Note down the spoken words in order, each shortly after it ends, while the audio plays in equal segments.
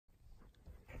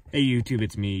Hey YouTube,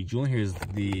 it's me, Julian. Here's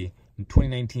the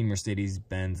 2019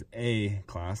 Mercedes-Benz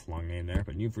A-Class, long name there,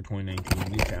 but new for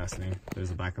 2019, new casting. There's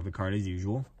the back of the card as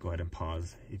usual. Go ahead and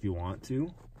pause if you want to.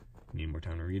 Need more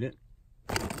time to read it.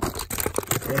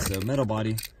 Okay, so metal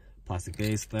body, plastic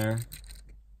base there.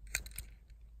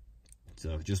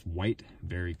 So just white,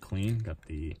 very clean. Got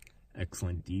the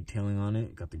excellent detailing on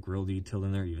it. Got the grille detail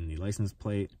in there, even the license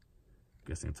plate. I'm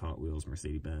guessing it's Hot Wheels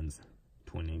Mercedes-Benz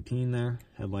 2019 there.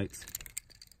 Headlights.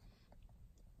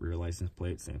 Rear license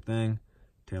plate, same thing.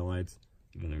 Tail lights,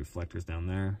 even the reflectors down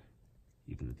there,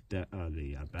 even the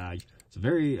badge. So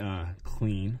very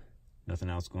clean.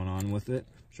 Nothing else going on with it.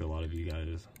 I'm sure a lot of you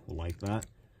guys will like that.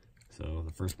 So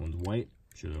the first one's white.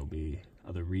 I'm sure there'll be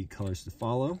other recolors to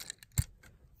follow.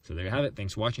 So there you have it.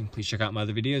 Thanks for watching. Please check out my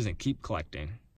other videos and keep collecting.